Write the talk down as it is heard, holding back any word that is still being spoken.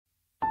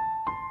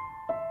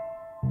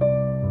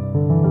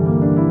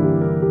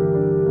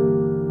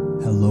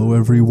Hello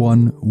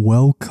everyone,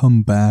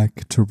 welcome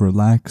back to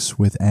Relax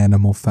with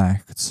Animal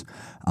Facts.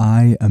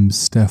 I am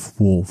Steph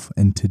Wolf,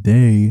 and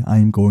today I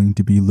am going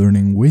to be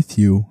learning with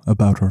you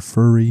about our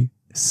furry,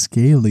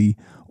 scaly,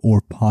 or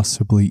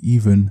possibly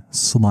even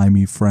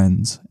slimy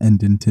friends.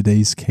 And in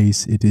today's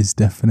case, it is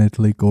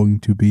definitely going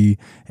to be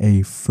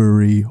a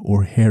furry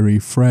or hairy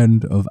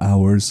friend of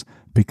ours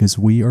because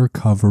we are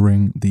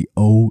covering the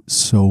oh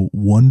so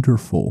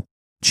wonderful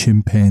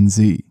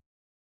chimpanzee.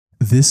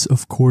 This,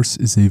 of course,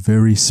 is a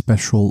very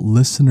special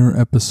listener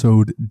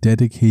episode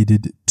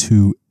dedicated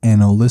to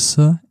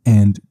Annalisa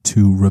and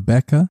to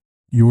Rebecca.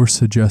 Your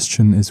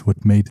suggestion is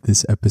what made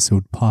this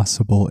episode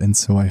possible, and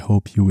so I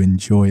hope you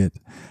enjoy it.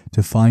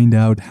 To find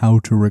out how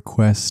to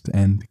request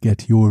and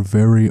get your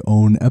very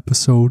own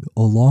episode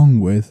along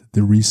with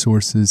the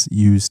resources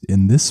used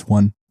in this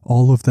one,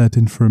 all of that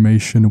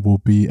information will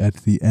be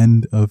at the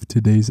end of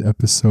today's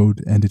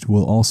episode, and it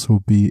will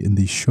also be in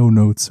the show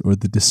notes or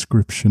the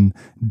description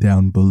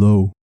down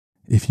below.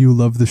 If you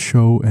love the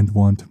show and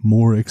want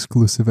more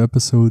exclusive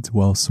episodes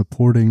while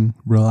supporting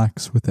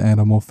Relax with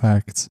Animal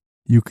Facts,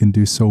 you can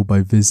do so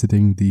by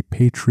visiting the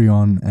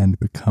Patreon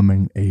and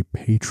becoming a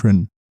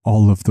patron.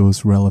 All of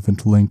those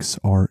relevant links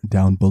are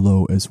down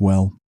below as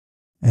well.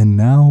 And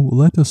now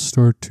let us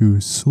start to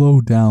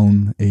slow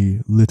down a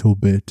little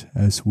bit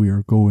as we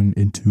are going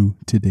into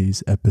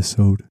today's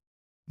episode.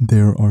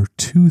 There are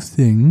two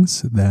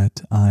things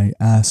that I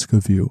ask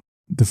of you.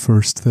 The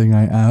first thing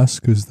I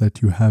ask is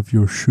that you have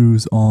your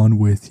shoes on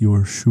with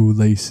your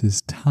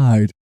shoelaces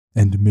tied.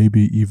 And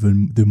maybe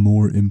even the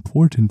more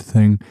important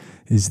thing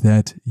is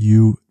that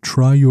you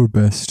try your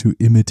best to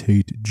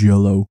imitate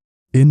Jell-O.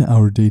 In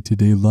our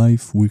day-to-day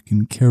life, we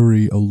can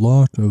carry a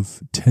lot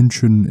of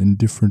tension in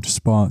different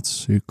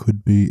spots. It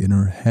could be in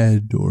our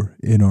head or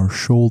in our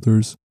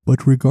shoulders.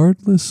 But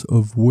regardless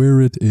of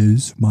where it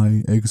is,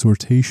 my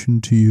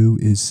exhortation to you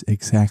is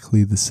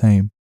exactly the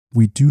same.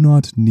 We do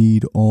not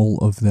need all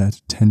of that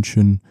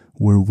tension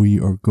where we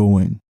are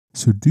going.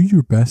 So do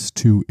your best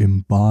to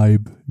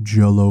imbibe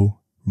Jell-O,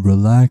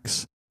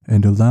 relax,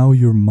 and allow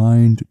your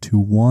mind to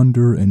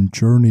wander and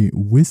journey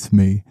with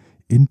me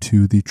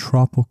into the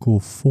tropical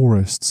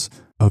forests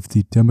of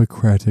the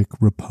Democratic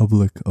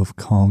Republic of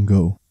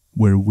Congo,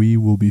 where we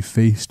will be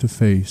face to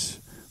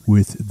face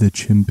with the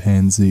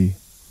chimpanzee.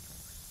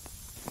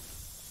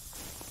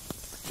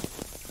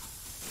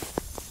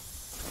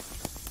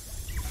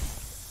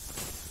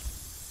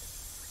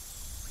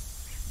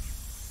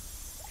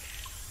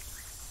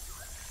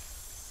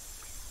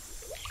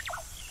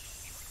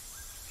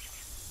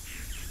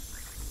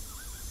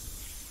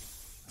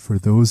 For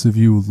those of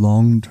you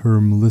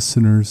long-term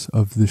listeners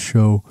of the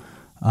show,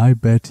 I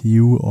bet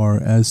you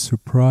are as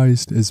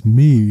surprised as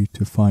me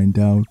to find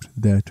out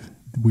that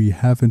we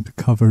haven't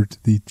covered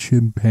the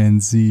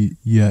chimpanzee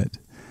yet.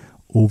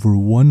 Over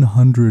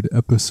 100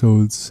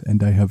 episodes,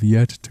 and I have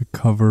yet to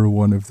cover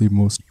one of the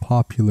most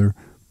popular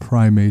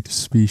primate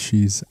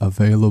species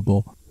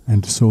available.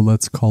 And so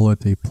let's call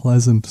it a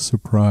pleasant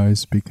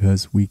surprise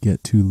because we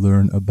get to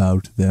learn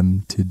about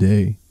them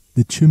today.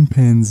 The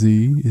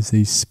chimpanzee is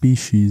a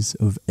species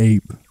of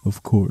ape,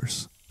 of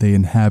course. They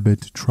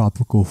inhabit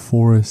tropical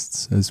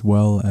forests as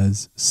well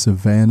as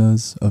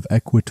savannas of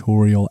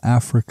equatorial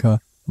Africa,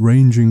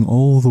 ranging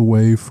all the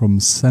way from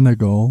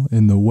Senegal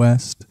in the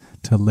west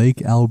to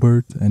Lake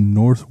Albert and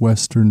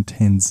northwestern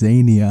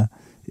Tanzania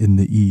in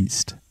the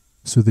east.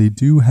 So they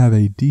do have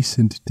a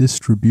decent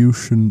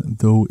distribution,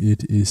 though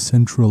it is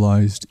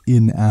centralized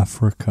in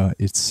Africa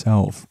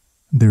itself.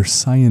 Their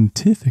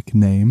scientific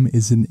name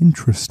is an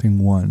interesting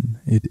one.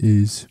 It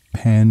is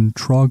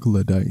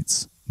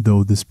pan-troglodytes,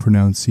 though this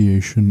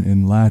pronunciation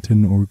in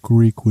Latin or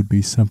Greek would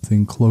be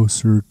something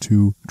closer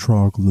to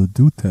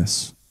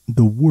troglodytes.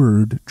 The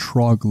word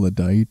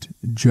troglodyte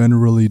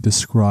generally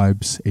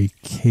describes a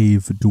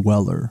cave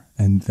dweller,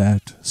 and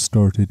that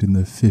started in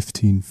the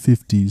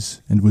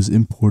 1550s and was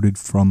imported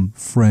from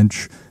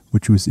French,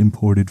 which was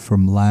imported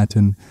from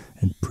Latin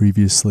and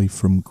previously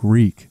from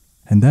Greek.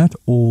 And that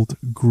old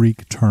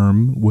Greek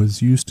term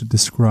was used to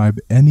describe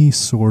any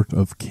sort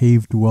of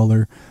cave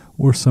dweller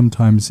or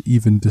sometimes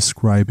even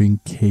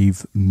describing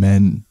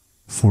cavemen.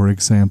 For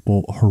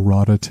example,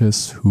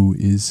 Herodotus, who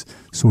is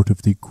sort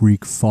of the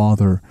Greek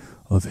father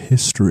of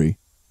history,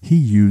 he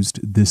used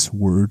this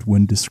word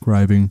when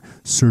describing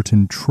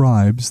certain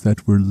tribes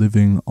that were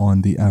living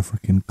on the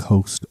African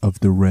coast of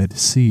the Red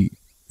Sea.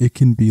 It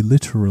can be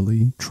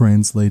literally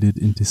translated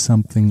into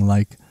something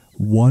like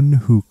one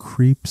who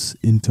creeps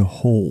into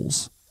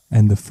holes.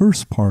 And the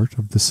first part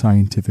of the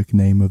scientific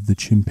name of the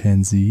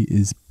chimpanzee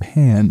is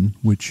pan,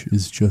 which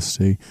is just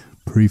a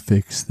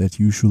prefix that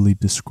usually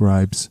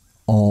describes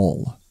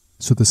all.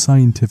 So the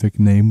scientific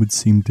name would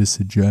seem to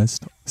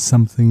suggest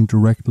something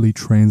directly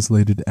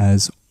translated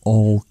as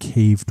all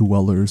cave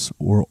dwellers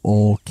or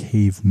all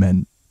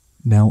cavemen.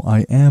 Now,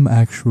 I am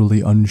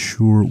actually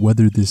unsure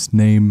whether this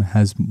name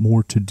has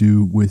more to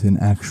do with an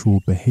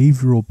actual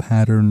behavioral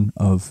pattern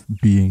of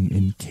being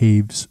in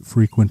caves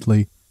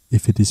frequently,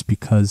 if it is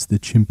because the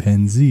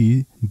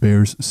chimpanzee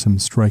bears some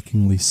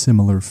strikingly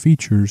similar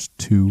features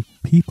to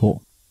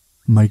people.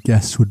 My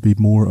guess would be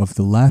more of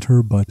the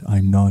latter, but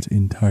I'm not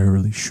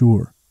entirely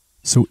sure.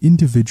 So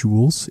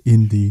individuals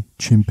in the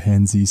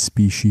chimpanzee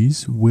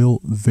species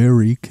will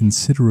vary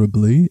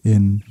considerably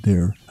in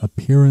their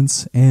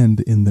appearance and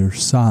in their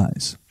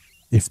size.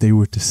 If they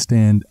were to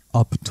stand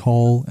up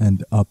tall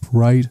and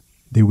upright,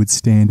 they would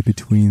stand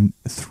between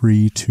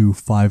 3 to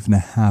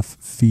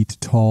 5.5 feet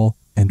tall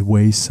and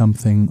weigh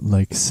something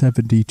like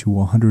 70 to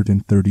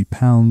 130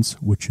 pounds,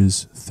 which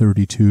is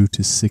 32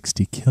 to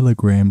 60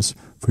 kilograms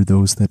for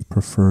those that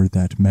prefer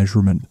that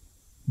measurement.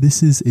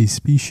 This is a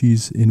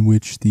species in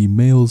which the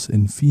males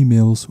and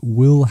females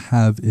will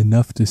have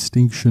enough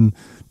distinction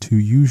to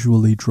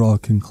usually draw a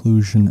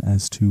conclusion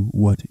as to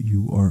what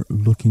you are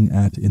looking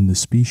at in the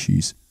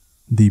species.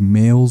 The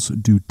males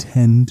do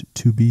tend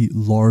to be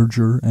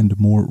larger and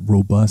more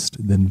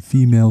robust than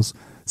females,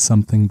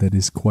 something that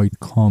is quite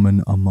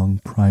common among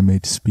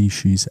primate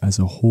species as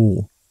a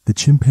whole. The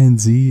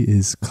chimpanzee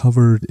is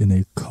covered in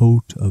a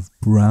coat of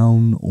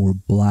brown or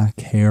black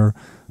hair,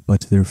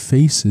 but their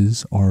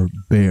faces are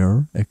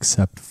bare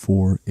except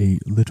for a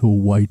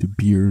little white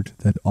beard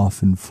that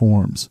often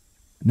forms.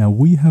 Now,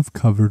 we have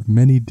covered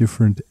many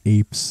different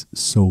apes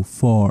so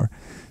far,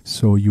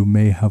 so you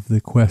may have the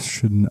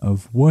question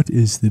of what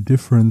is the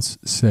difference,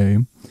 say,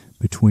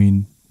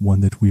 between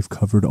one that we've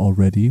covered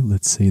already,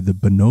 let's say the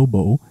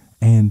bonobo,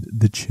 and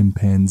the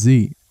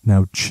chimpanzee.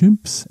 Now,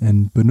 chimps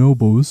and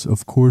bonobos,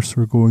 of course,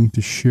 are going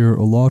to share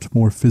a lot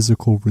more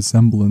physical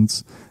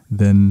resemblance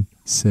than,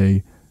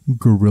 say,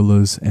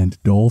 gorillas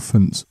and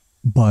dolphins,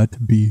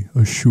 but be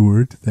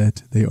assured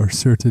that they are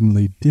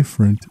certainly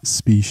different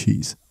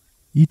species.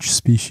 Each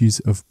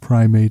species of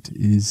primate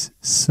is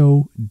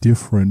so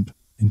different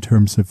in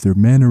terms of their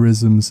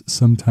mannerisms,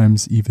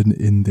 sometimes even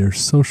in their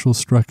social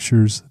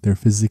structures, their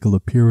physical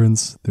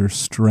appearance, their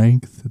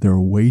strength, their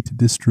weight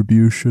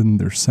distribution,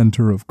 their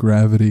center of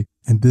gravity,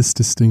 and this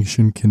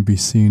distinction can be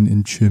seen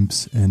in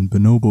chimps and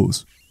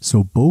bonobos.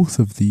 So both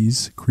of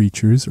these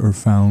creatures are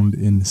found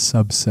in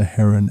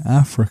sub-Saharan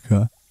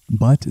Africa,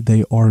 but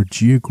they are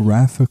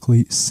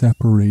geographically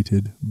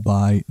separated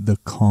by the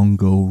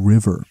Congo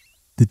River.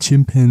 The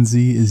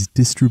chimpanzee is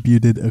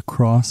distributed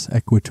across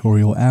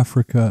equatorial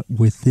Africa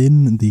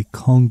within the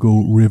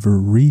Congo River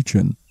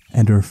region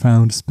and are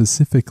found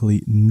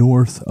specifically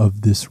north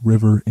of this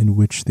river, in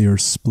which they are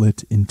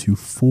split into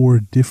 4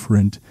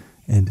 different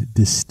and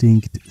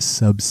distinct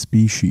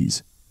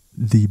subspecies.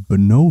 The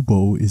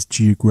bonobo is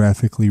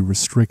geographically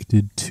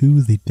restricted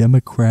to the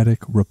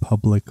Democratic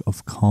Republic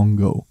of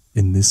Congo.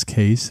 In this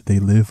case, they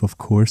live, of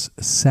course,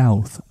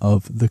 south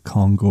of the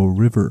Congo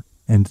River,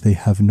 and they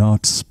have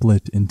not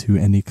split into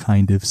any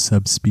kind of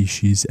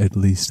subspecies, at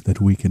least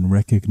that we can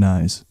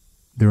recognize.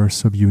 There are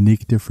some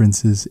unique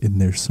differences in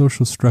their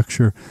social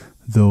structure,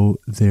 though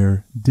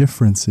their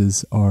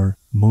differences are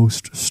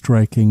most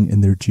striking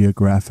in their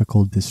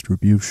geographical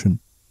distribution.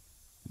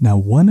 Now,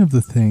 one of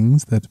the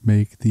things that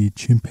make the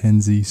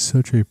chimpanzee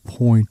such a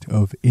point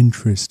of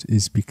interest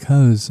is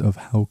because of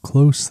how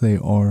close they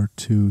are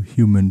to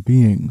human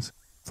beings.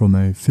 From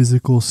a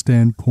physical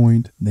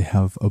standpoint, they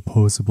have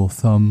opposable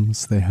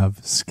thumbs, they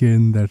have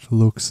skin that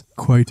looks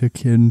quite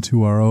akin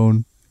to our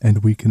own,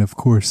 and we can of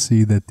course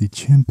see that the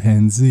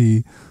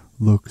chimpanzee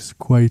looks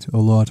quite a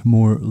lot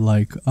more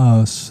like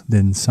us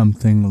than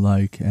something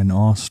like an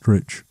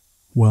ostrich.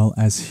 Well,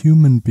 as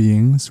human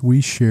beings,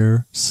 we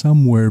share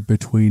somewhere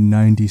between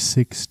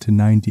 96 to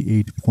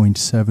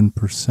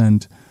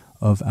 98.7%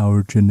 of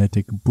our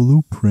genetic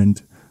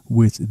blueprint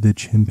with the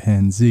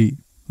chimpanzee.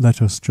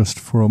 Let us just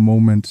for a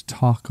moment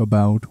talk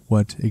about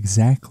what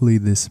exactly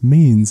this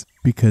means,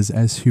 because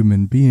as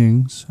human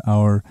beings,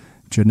 our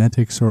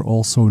genetics are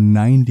also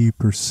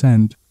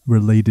 90%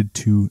 related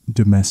to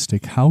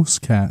domestic house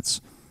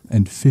cats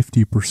and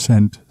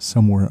 50%,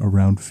 somewhere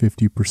around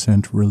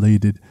 50%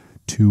 related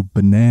to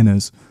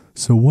bananas.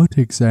 So what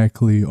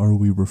exactly are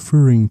we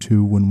referring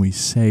to when we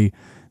say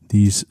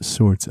these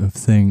sorts of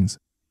things?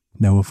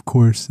 Now, of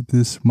course,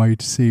 this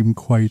might seem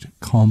quite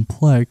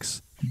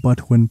complex,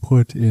 but when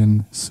put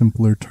in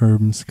simpler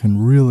terms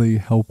can really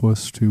help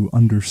us to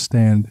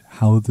understand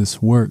how this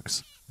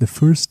works. The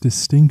first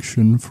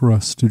distinction for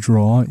us to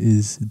draw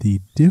is the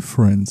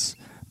difference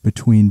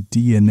between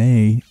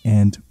DNA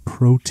and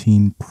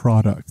protein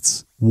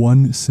products.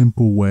 One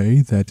simple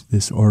way that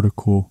this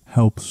article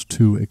helps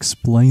to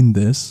explain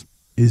this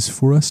is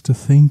for us to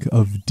think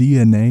of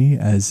DNA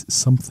as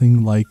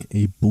something like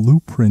a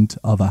blueprint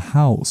of a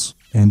house,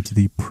 and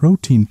the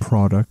protein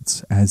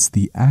products as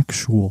the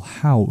actual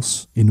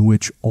house in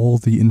which all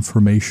the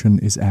information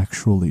is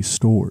actually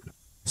stored.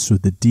 So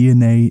the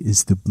DNA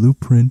is the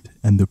blueprint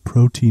and the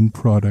protein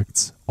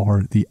products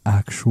are the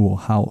actual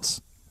house.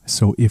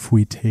 So if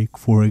we take,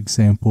 for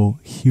example,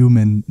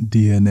 human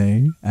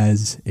DNA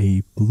as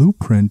a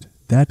blueprint,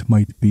 that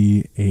might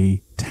be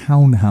a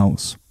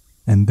townhouse.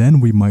 And then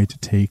we might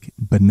take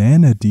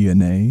banana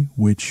DNA,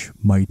 which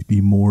might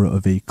be more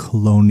of a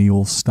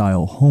colonial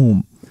style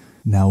home.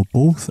 Now,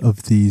 both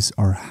of these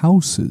are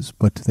houses,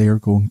 but they are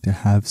going to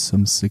have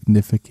some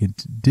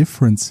significant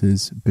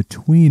differences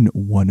between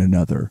one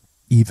another.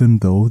 even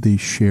though they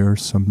share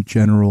some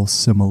general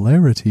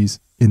similarities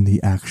in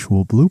the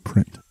actual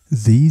blueprint.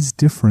 These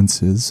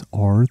differences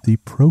are the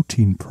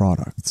protein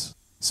products.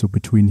 So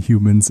between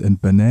humans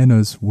and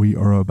bananas, we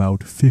are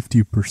about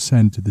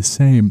 50% the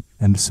same,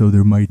 and so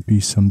there might be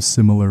some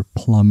similar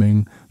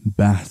plumbing,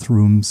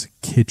 bathrooms,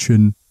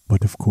 kitchen,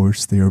 but of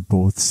course they are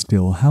both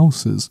still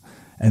houses,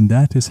 and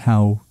that is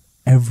how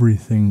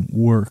everything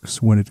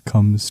works when it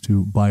comes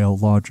to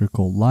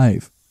biological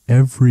life.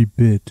 Every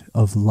bit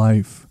of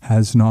life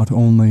has not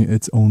only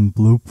its own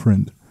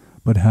blueprint,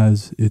 but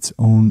has its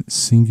own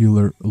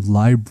singular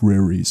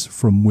libraries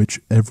from which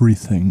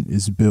everything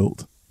is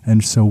built.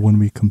 And so when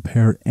we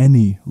compare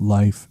any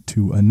life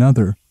to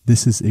another,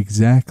 this is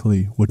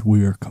exactly what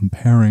we are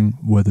comparing,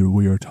 whether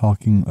we are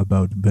talking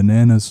about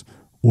bananas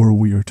or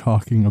we are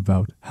talking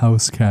about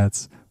house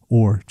cats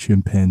or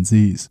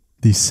chimpanzees.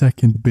 The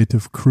second bit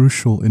of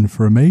crucial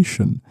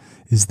information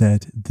is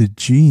that the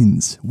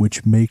genes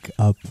which make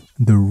up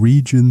the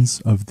regions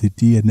of the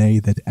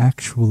DNA that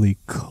actually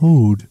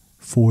code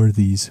for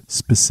these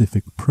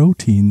specific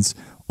proteins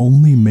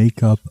only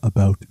make up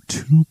about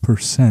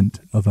 2%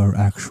 of our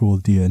actual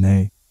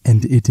DNA.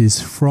 And it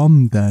is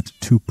from that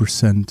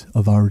 2%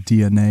 of our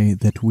DNA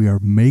that we are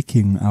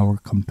making our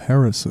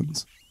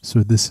comparisons.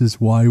 So this is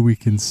why we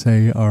can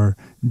say our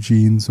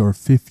genes are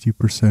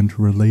 50%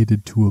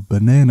 related to a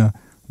banana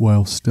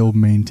while still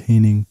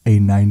maintaining a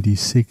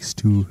 96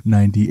 to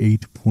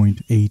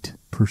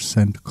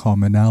 98.8%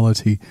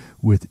 commonality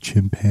with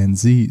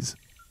chimpanzees.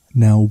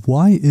 Now,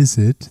 why is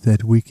it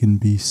that we can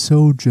be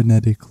so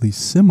genetically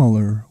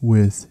similar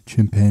with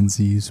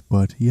chimpanzees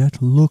but yet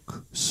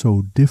look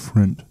so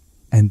different?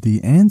 And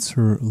the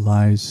answer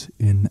lies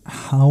in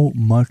how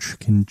much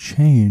can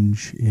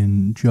change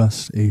in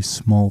just a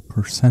small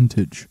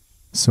percentage.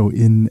 So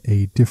in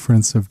a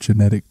difference of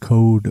genetic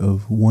code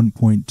of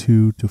 1.2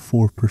 to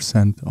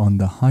 4% on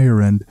the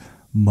higher end,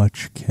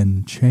 much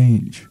can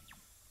change.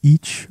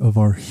 Each of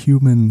our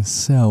human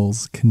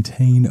cells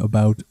contain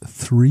about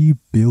 3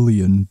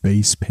 billion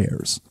base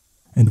pairs.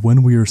 And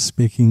when we are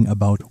speaking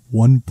about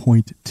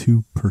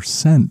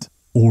 1.2%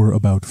 or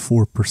about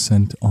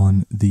 4%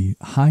 on the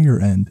higher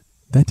end,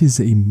 that is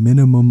a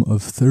minimum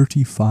of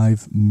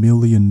 35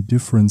 million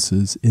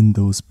differences in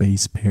those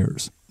base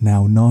pairs.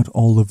 Now, not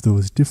all of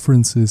those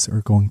differences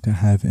are going to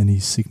have any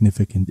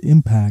significant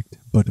impact,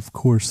 but of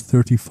course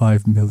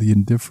 35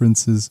 million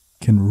differences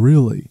can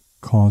really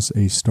cause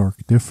a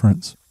stark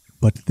difference.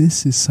 But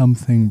this is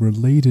something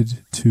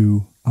related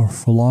to our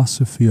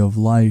philosophy of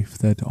life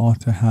that ought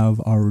to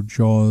have our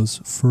jaws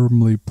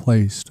firmly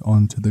placed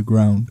onto the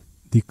ground.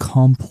 The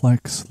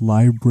complex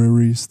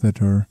libraries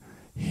that are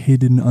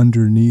hidden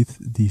underneath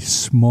the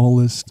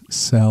smallest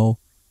cell.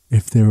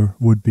 If there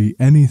would be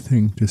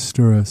anything to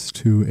stir us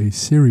to a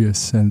serious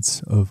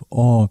sense of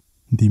awe,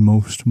 the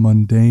most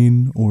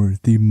mundane or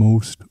the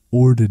most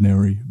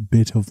ordinary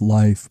bit of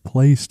life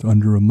placed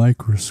under a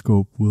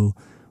microscope will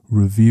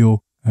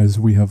reveal, as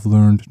we have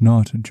learned,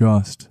 not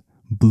just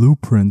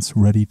blueprints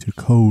ready to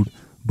code,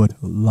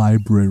 but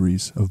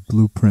libraries of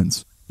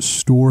blueprints,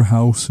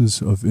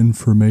 storehouses of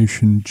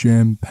information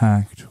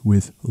jam-packed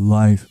with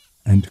life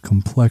and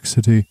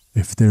complexity.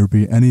 If there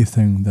be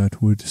anything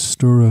that would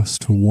stir us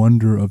to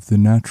wonder of the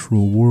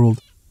natural world,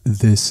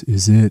 this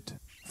is it.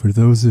 For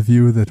those of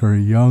you that are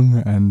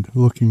young and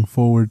looking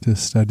forward to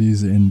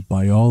studies in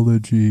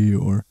biology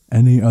or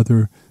any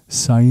other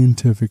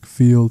scientific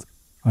field,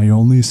 I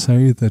only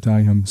say that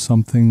I am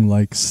something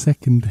like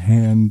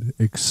second-hand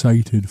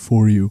excited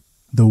for you.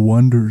 The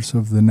wonders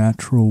of the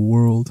natural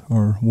world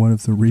are one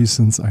of the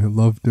reasons I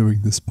love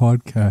doing this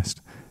podcast.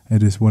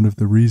 It is one of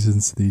the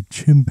reasons the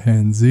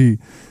chimpanzee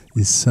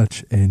is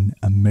such an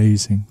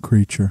amazing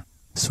creature.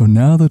 So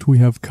now that we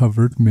have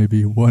covered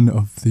maybe one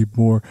of the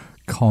more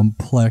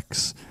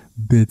complex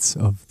bits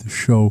of the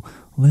show,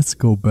 let's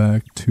go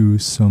back to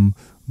some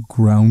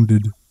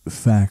grounded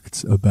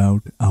facts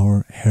about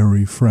our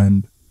hairy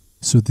friend.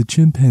 So the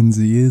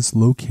chimpanzee is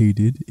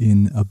located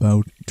in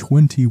about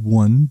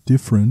 21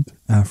 different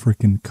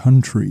African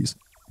countries,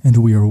 and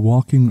we are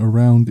walking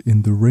around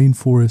in the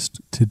rainforest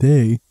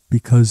today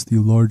because the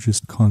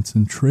largest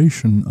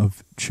concentration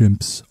of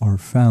chimps are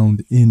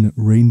found in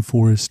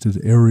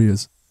rainforested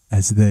areas,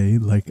 as they,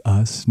 like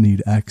us,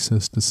 need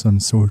access to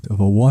some sort of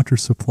a water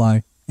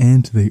supply,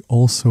 and they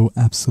also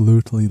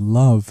absolutely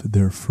love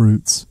their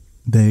fruits.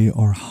 They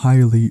are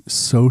highly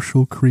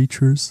social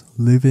creatures,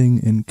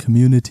 living in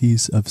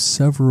communities of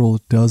several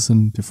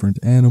dozen different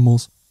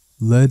animals,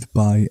 led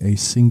by a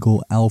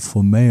single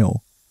alpha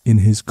male in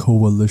his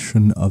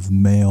coalition of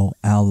male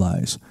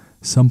allies.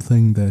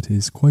 Something that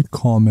is quite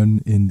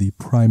common in the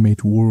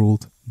primate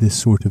world, this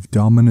sort of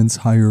dominance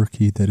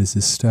hierarchy that is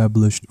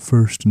established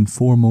first and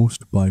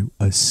foremost by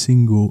a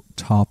single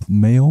top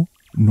male,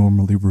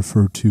 normally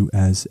referred to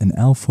as an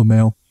alpha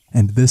male,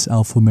 and this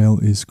alpha male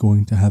is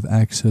going to have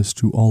access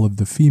to all of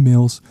the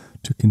females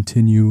to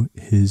continue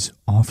his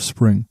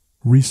offspring.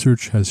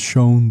 Research has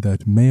shown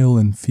that male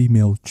and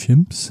female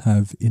chimps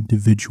have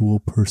individual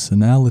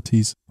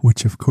personalities,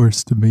 which of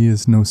course to me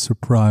is no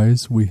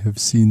surprise. We have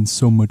seen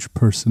so much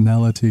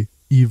personality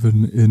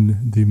even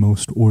in the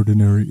most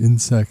ordinary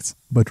insects,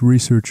 but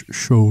research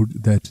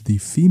showed that the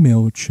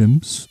female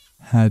chimps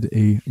had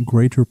a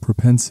greater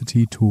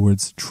propensity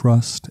towards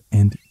trust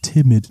and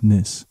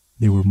timidness.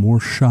 They were more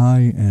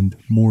shy and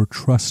more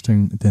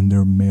trusting than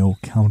their male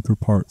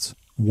counterparts.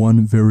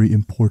 One very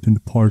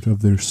important part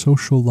of their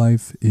social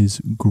life is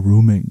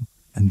grooming,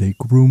 and they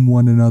groom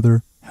one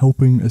another,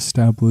 helping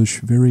establish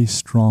very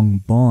strong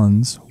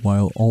bonds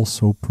while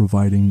also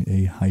providing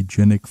a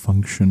hygienic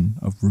function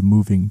of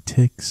removing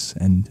ticks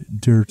and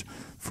dirt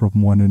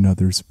from one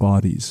another's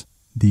bodies.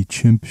 The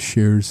chimp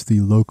shares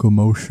the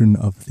locomotion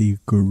of the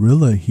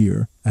gorilla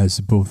here, as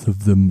both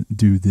of them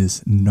do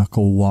this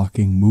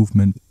knuckle-walking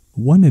movement.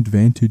 One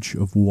advantage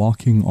of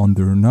walking on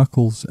their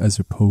knuckles as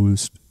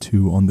opposed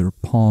to on their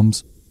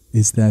palms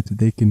is that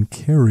they can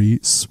carry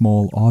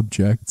small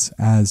objects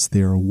as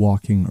they are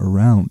walking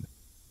around.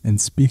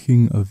 And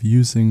speaking of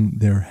using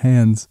their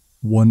hands,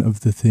 one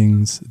of the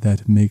things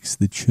that makes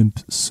the chimp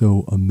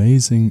so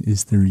amazing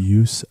is their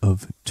use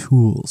of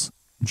tools.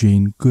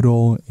 Jane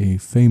Goodall, a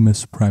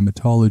famous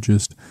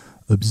primatologist,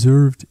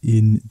 observed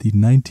in the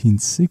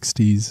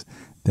 1960s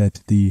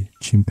that the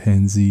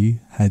chimpanzee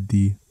had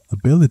the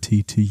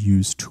ability to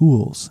use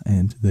tools,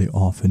 and they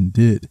often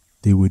did.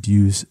 They would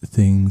use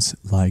things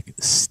like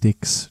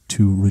sticks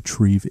to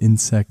retrieve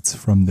insects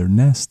from their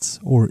nests,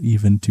 or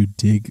even to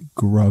dig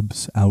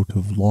grubs out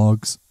of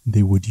logs.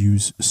 They would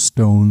use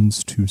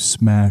stones to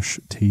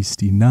smash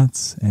tasty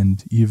nuts,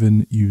 and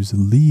even use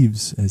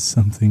leaves as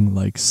something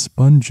like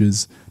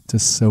sponges to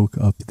soak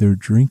up their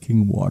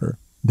drinking water.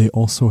 They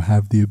also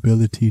have the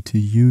ability to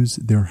use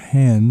their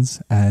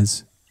hands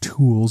as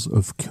tools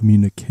of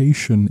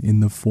communication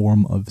in the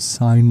form of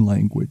sign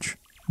language.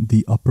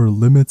 The upper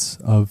limits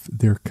of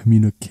their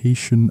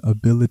communication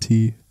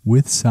ability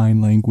with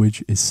sign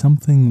language is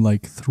something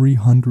like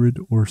 300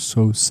 or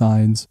so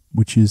signs,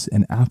 which is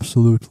an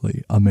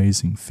absolutely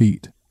amazing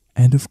feat.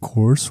 And of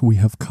course, we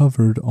have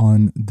covered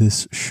on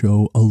this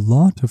show a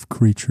lot of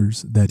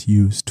creatures that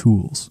use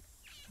tools.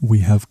 We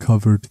have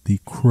covered the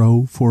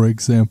crow, for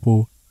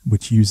example,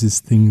 which uses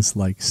things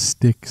like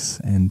sticks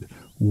and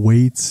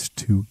weights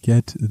to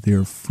get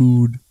their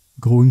food,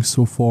 going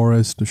so far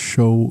as to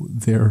show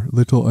their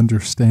little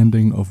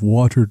understanding of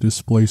water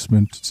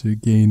displacement to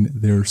gain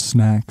their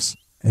snacks.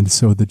 And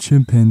so the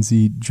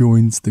chimpanzee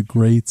joins the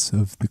greats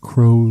of the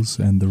crows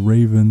and the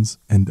ravens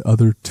and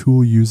other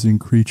tool-using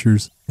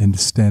creatures, and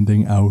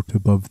standing out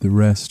above the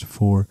rest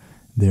for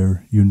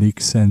their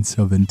unique sense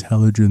of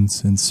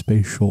intelligence and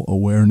spatial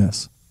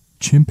awareness.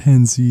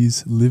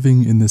 Chimpanzees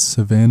living in the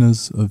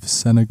savannas of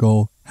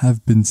Senegal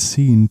have been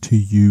seen to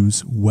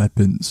use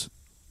weapons.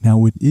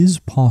 Now, it is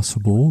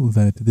possible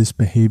that this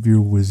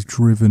behavior was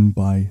driven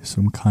by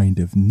some kind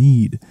of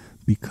need,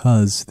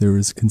 because there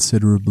is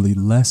considerably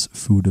less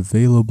food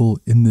available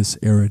in this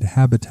arid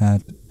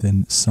habitat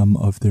than some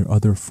of their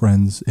other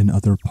friends in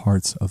other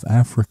parts of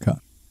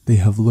Africa. They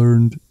have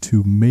learned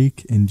to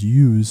make and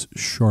use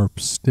sharp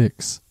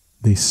sticks.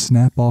 They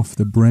snap off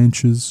the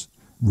branches,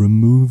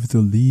 remove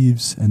the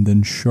leaves, and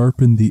then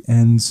sharpen the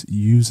ends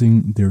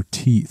using their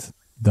teeth.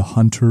 The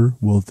hunter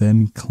will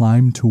then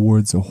climb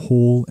towards a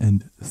hole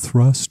and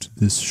thrust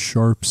this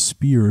sharp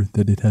spear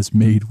that it has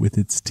made with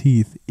its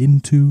teeth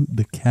into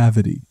the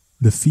cavity.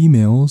 The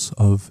females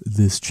of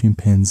this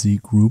chimpanzee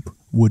group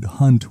would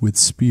hunt with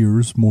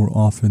spears more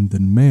often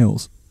than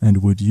males,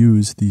 and would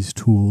use these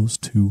tools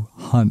to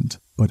hunt,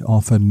 but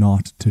often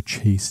not to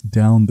chase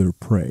down their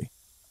prey.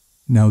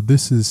 Now,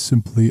 this is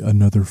simply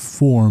another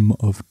form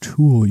of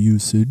tool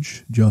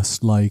usage,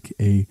 just like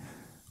a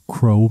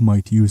crow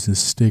might use a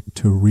stick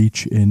to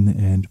reach in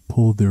and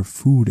pull their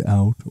food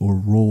out or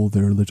roll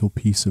their little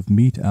piece of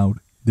meat out.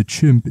 The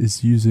chimp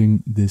is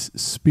using this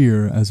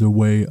spear as a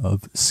way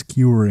of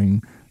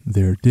skewering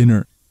their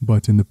dinner,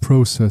 but in the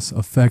process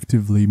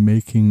effectively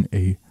making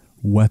a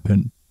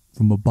weapon.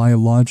 From a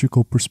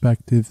biological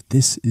perspective,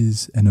 this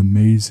is an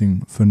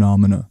amazing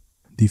phenomena.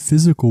 The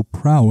physical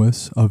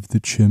prowess of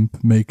the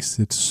chimp makes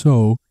it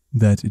so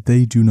that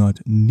they do not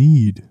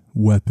need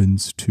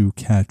weapons to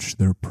catch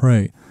their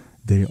prey.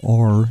 They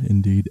are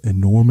indeed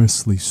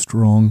enormously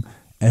strong,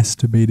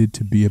 estimated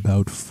to be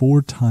about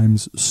 4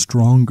 times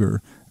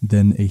stronger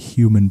than a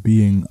human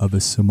being of a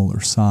similar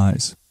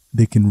size.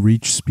 They can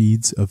reach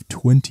speeds of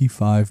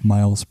 25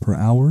 miles per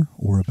hour,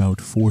 or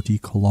about 40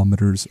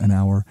 kilometers an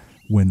hour,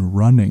 when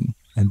running,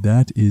 and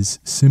that is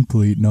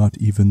simply not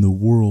even the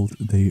world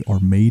they are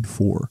made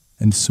for.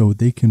 And so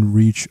they can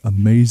reach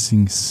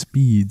amazing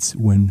speeds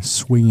when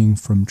swinging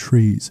from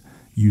trees,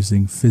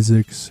 using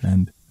physics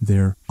and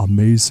their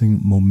amazing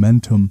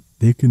momentum.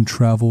 They can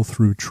travel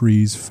through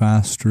trees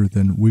faster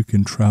than we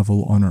can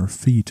travel on our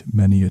feet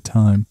many a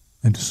time.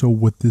 And so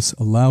what this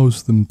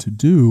allows them to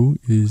do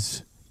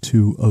is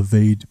to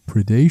evade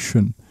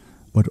predation,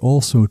 but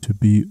also to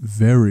be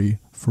very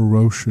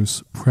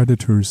ferocious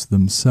predators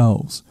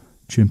themselves.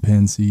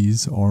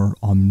 Chimpanzees are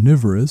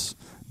omnivorous,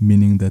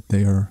 meaning that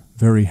they are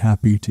very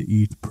happy to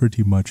eat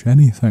pretty much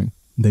anything.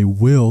 They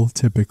will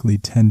typically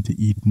tend to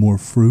eat more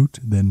fruit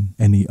than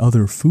any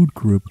other food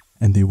group,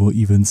 and they will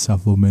even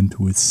supplement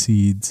with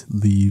seeds,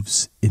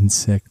 leaves,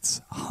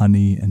 insects,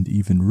 honey, and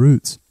even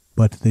roots.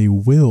 But they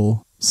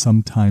will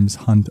sometimes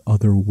hunt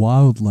other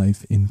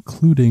wildlife,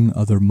 including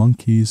other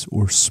monkeys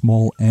or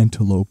small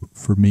antelope,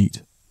 for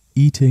meat.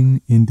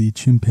 Eating in the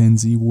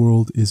chimpanzee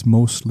world is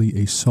mostly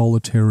a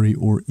solitary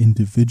or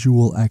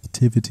individual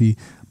activity,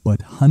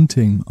 but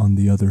hunting, on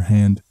the other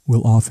hand,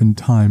 will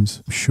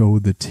oftentimes show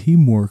the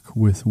teamwork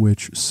with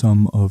which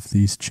some of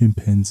these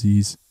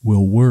chimpanzees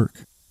will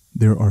work.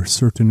 There are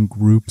certain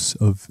groups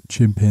of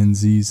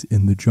chimpanzees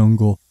in the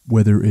jungle,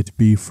 whether it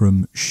be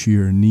from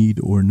sheer need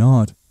or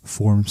not,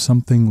 form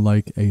something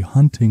like a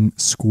hunting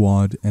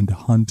squad and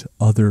hunt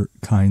other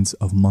kinds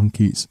of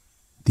monkeys.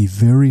 The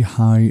very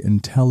high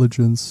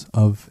intelligence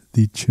of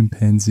the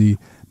chimpanzee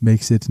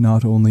makes it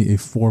not only a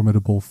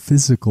formidable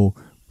physical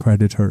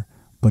predator,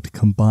 but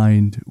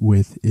combined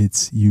with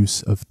its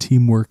use of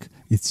teamwork,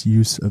 its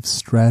use of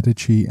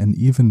strategy, and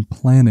even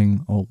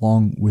planning,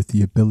 along with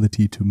the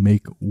ability to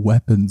make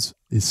weapons,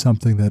 is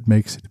something that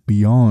makes it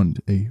beyond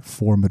a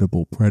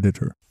formidable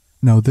predator.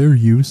 Now, their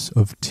use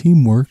of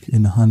teamwork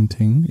in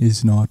hunting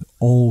is not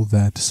all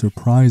that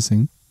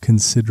surprising,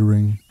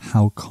 considering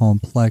how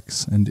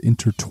complex and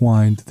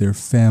intertwined their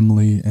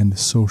family and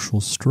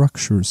social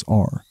structures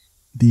are.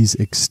 These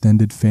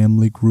extended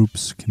family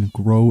groups can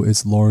grow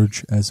as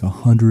large as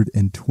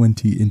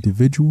 120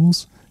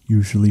 individuals,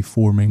 usually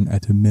forming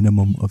at a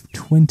minimum of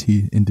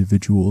 20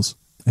 individuals,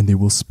 and they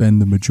will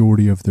spend the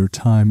majority of their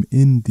time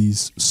in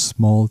these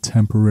small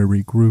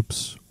temporary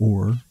groups,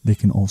 or they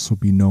can also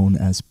be known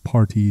as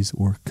parties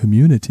or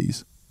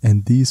communities.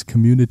 And these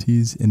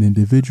communities and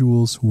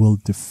individuals will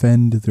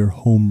defend their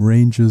home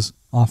ranges,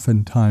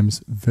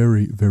 oftentimes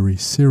very, very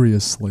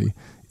seriously,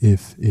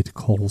 if it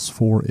calls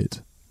for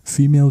it.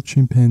 Female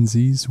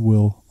chimpanzees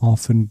will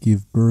often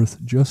give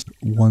birth just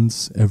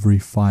once every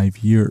 5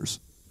 years.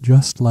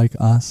 Just like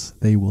us,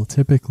 they will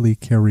typically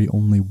carry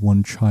only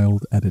one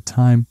child at a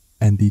time,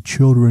 and the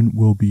children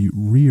will be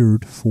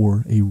reared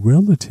for a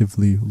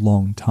relatively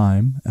long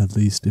time, at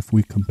least if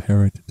we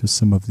compare it to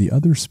some of the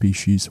other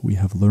species we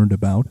have learned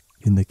about.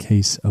 In the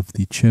case of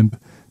the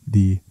chimp,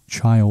 the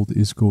child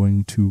is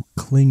going to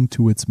cling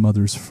to its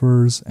mother's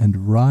furs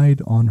and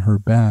ride on her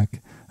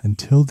back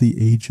until the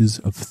ages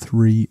of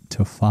 3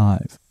 to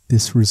 5.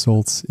 This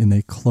results in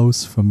a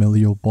close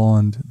familial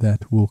bond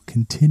that will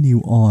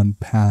continue on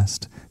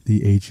past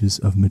the ages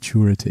of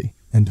maturity.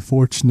 And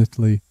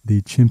fortunately,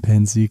 the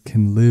chimpanzee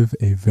can live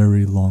a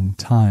very long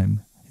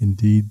time.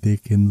 Indeed, they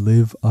can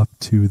live up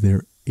to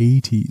their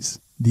 80s.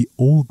 The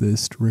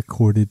oldest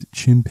recorded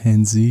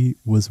chimpanzee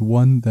was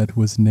one that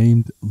was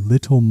named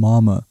Little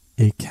Mama,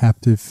 a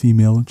captive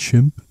female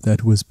chimp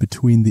that was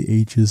between the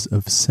ages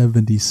of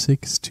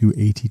 76 to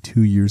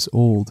 82 years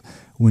old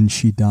when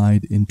she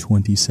died in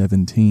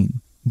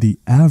 2017. The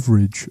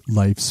average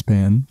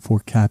lifespan for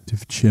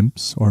captive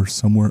chimps are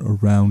somewhere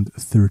around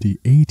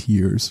 38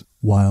 years,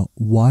 while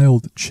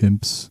wild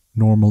chimps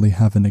normally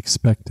have an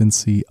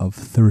expectancy of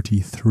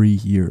 33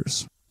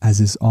 years.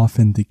 As is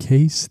often the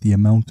case, the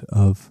amount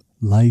of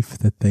life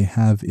that they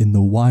have in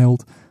the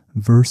wild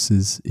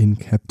versus in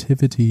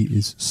captivity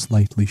is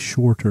slightly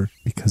shorter,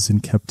 because in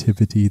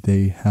captivity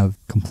they have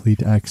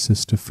complete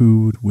access to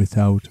food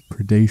without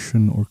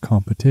predation or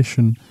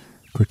competition,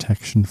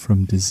 protection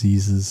from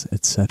diseases,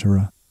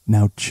 etc.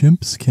 Now,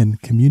 chimps can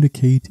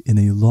communicate in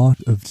a lot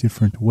of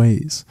different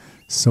ways.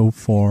 So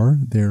far,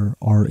 there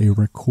are a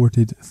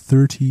recorded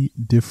 30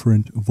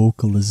 different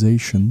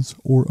vocalizations,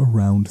 or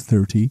around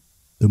 30.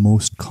 The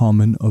most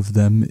common of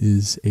them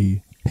is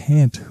a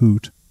pant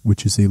hoot,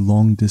 which is a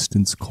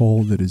long-distance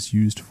call that is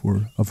used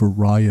for a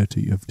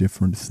variety of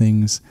different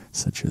things,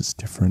 such as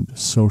different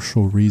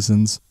social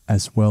reasons,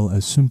 as well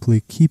as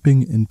simply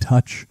keeping in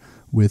touch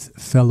with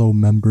fellow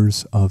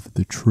members of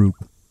the troop.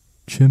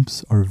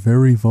 Chimps are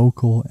very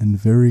vocal and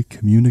very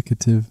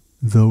communicative,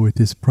 though it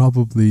is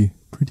probably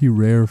pretty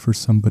rare for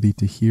somebody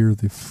to hear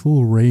the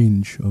full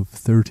range of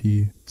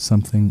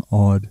 30-something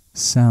odd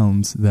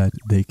sounds that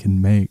they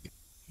can make.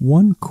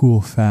 One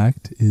cool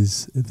fact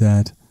is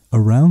that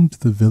around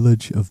the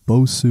village of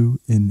Bosu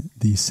in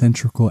the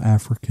Central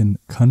African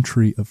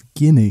country of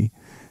Guinea,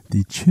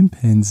 the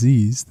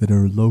chimpanzees that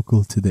are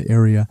local to the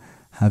area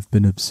have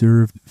been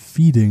observed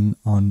feeding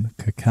on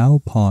cacao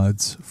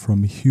pods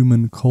from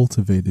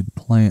human-cultivated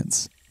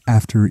plants.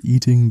 After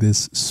eating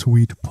this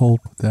sweet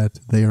pulp that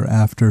they are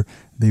after,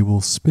 they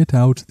will spit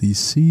out these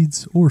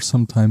seeds or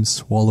sometimes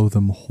swallow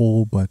them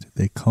whole, but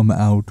they come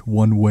out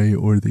one way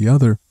or the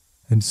other.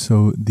 And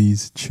so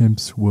these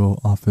chimps will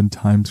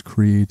oftentimes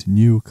create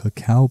new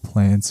cacao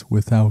plants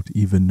without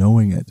even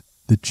knowing it.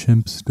 The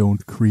chimps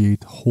don't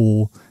create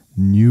whole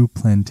new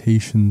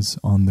plantations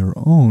on their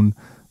own,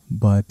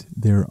 but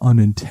their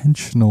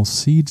unintentional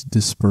seed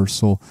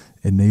dispersal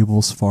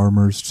enables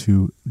farmers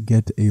to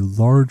get a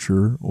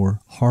larger or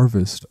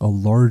harvest a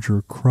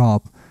larger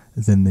crop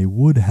than they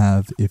would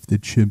have if the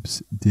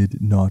chimps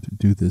did not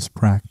do this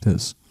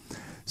practice.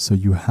 So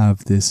you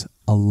have this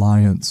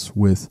alliance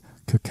with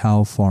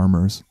cacao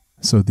farmers.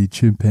 So the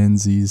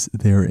chimpanzees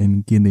there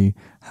in Guinea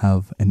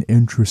have an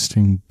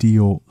interesting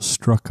deal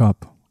struck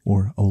up,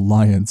 or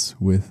alliance,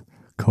 with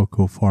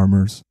cocoa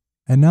farmers.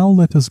 And now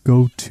let us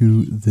go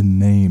to the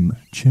name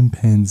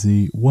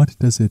chimpanzee. What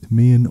does it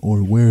mean,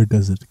 or where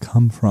does it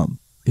come from?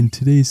 In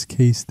today's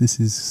case, this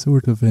is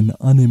sort of an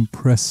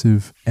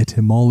unimpressive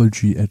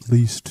etymology, at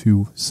least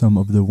to some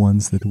of the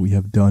ones that we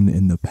have done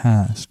in the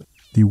past.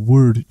 The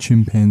word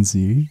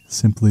chimpanzee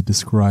simply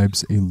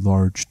describes a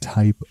large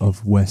type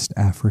of West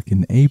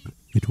African ape.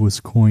 It was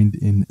coined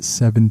in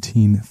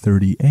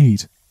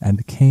 1738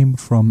 and came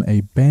from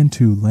a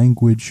Bantu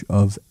language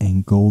of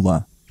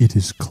Angola. It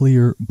is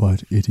clear,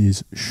 but it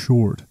is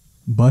short.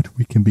 But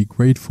we can be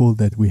grateful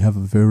that we have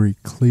a very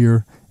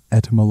clear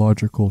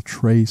etymological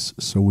trace,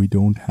 so we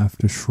don't have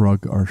to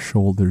shrug our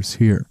shoulders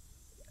here.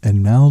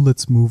 And now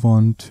let's move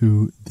on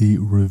to the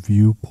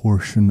review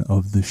portion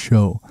of the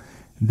show.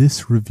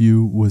 This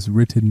review was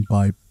written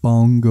by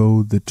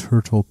Bongo the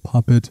Turtle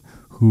Puppet,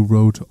 who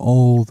wrote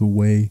all the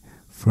way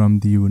from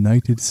the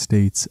United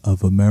States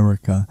of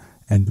America,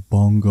 and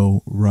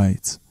Bongo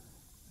writes,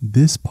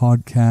 "This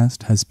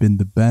podcast has been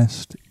the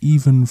best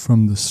even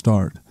from the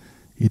start.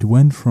 It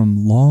went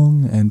from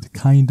long and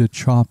kinda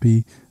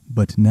choppy,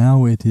 but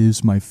now it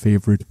is my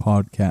favorite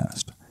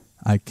podcast.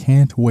 I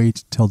can't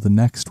wait till the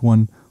next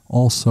one.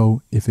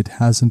 Also, if it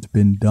hasn't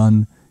been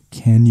done,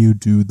 can you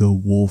do the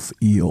wolf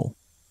eel?"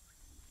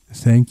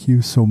 Thank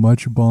you so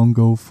much,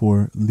 Bongo,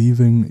 for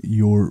leaving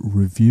your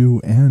review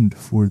and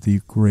for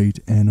the great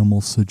animal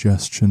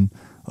suggestion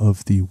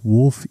of the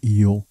wolf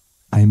eel.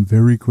 I'm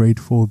very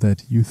grateful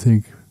that you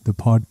think the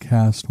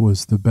podcast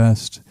was the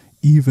best,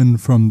 even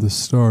from the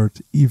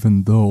start,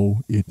 even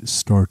though it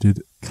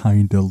started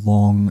kinda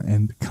long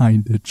and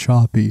kinda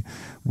choppy,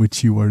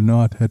 which you are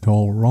not at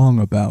all wrong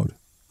about.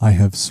 I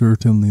have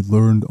certainly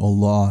learned a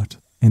lot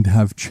and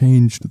have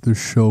changed the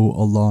show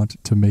a lot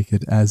to make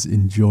it as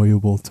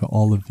enjoyable to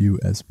all of you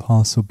as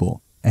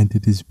possible. And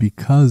it is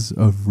because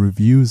of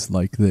reviews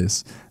like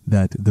this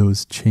that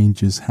those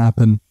changes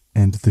happen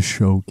and the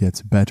show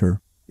gets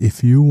better.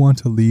 If you want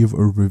to leave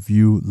a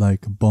review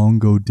like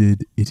Bongo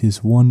did, it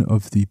is one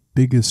of the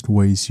biggest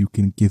ways you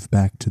can give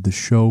back to the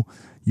show.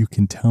 You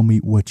can tell me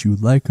what you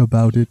like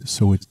about it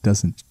so it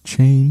doesn't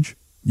change.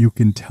 You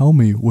can tell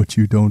me what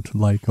you don't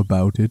like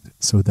about it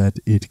so that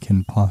it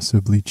can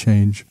possibly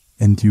change.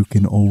 And you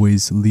can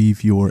always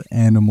leave your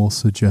animal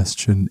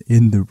suggestion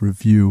in the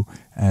review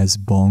as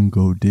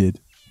Bongo did.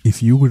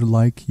 If you would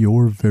like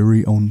your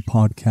very own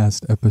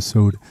podcast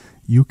episode,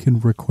 you can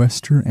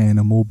request your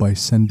animal by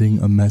sending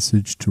a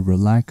message to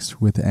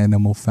Relax with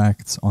Animal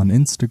Facts on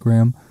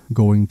Instagram,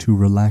 going to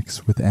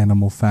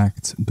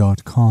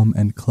relaxwithanimalfacts.com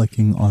and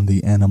clicking on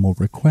the Animal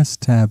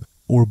Request tab,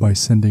 or by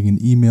sending an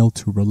email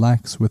to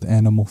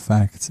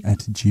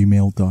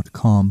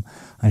relaxwithanimalfacts@gmail.com.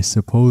 I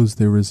suppose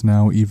there is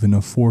now even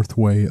a fourth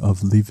way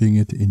of leaving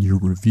it in your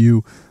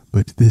review,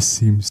 but this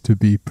seems to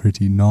be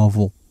pretty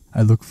novel.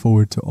 I look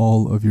forward to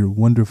all of your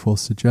wonderful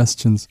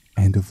suggestions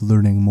and of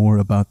learning more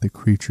about the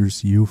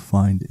creatures you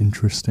find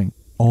interesting.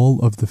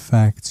 All of the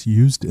facts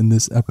used in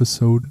this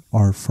episode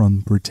are from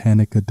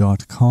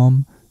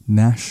Britannica.com,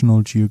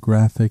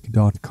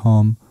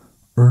 nationalgeographic.com,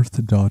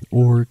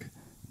 earth.org,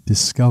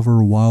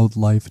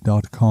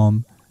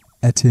 discoverwildlife.com,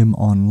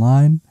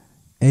 etymonline,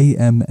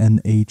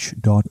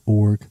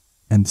 amnh.org,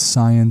 and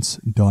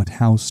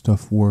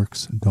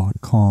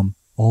science.howstuffworks.com.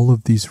 All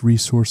of these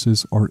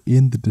resources are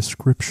in the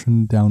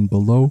description down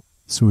below,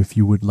 so if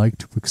you would like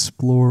to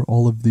explore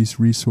all of these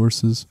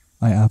resources,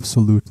 I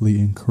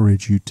absolutely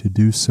encourage you to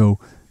do so.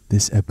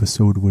 This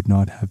episode would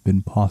not have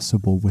been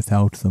possible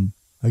without them.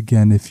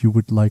 Again, if you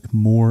would like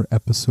more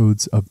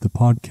episodes of the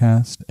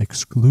podcast,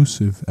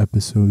 exclusive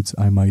episodes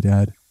I might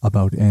add,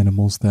 about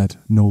animals that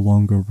no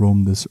longer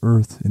roam this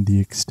earth in the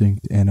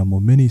Extinct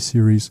Animal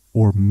miniseries,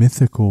 or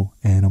mythical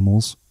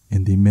animals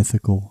in the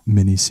Mythical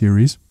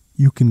miniseries,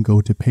 you can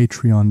go to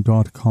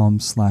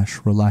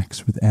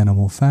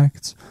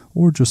patreon.com/relaxwithanimalfacts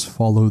or just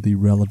follow the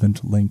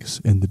relevant links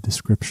in the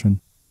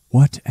description.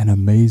 What an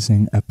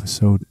amazing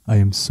episode. I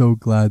am so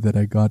glad that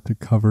I got to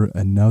cover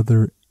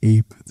another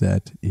ape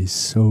that is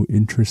so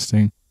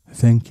interesting.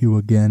 Thank you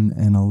again,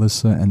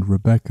 Annalisa and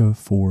Rebecca,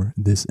 for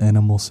this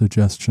animal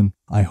suggestion.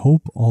 I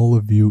hope all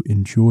of you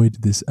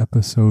enjoyed this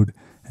episode,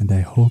 and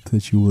I hope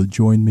that you will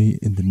join me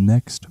in the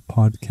next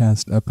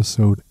podcast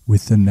episode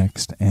with the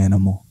next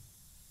animal.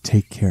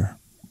 Take care.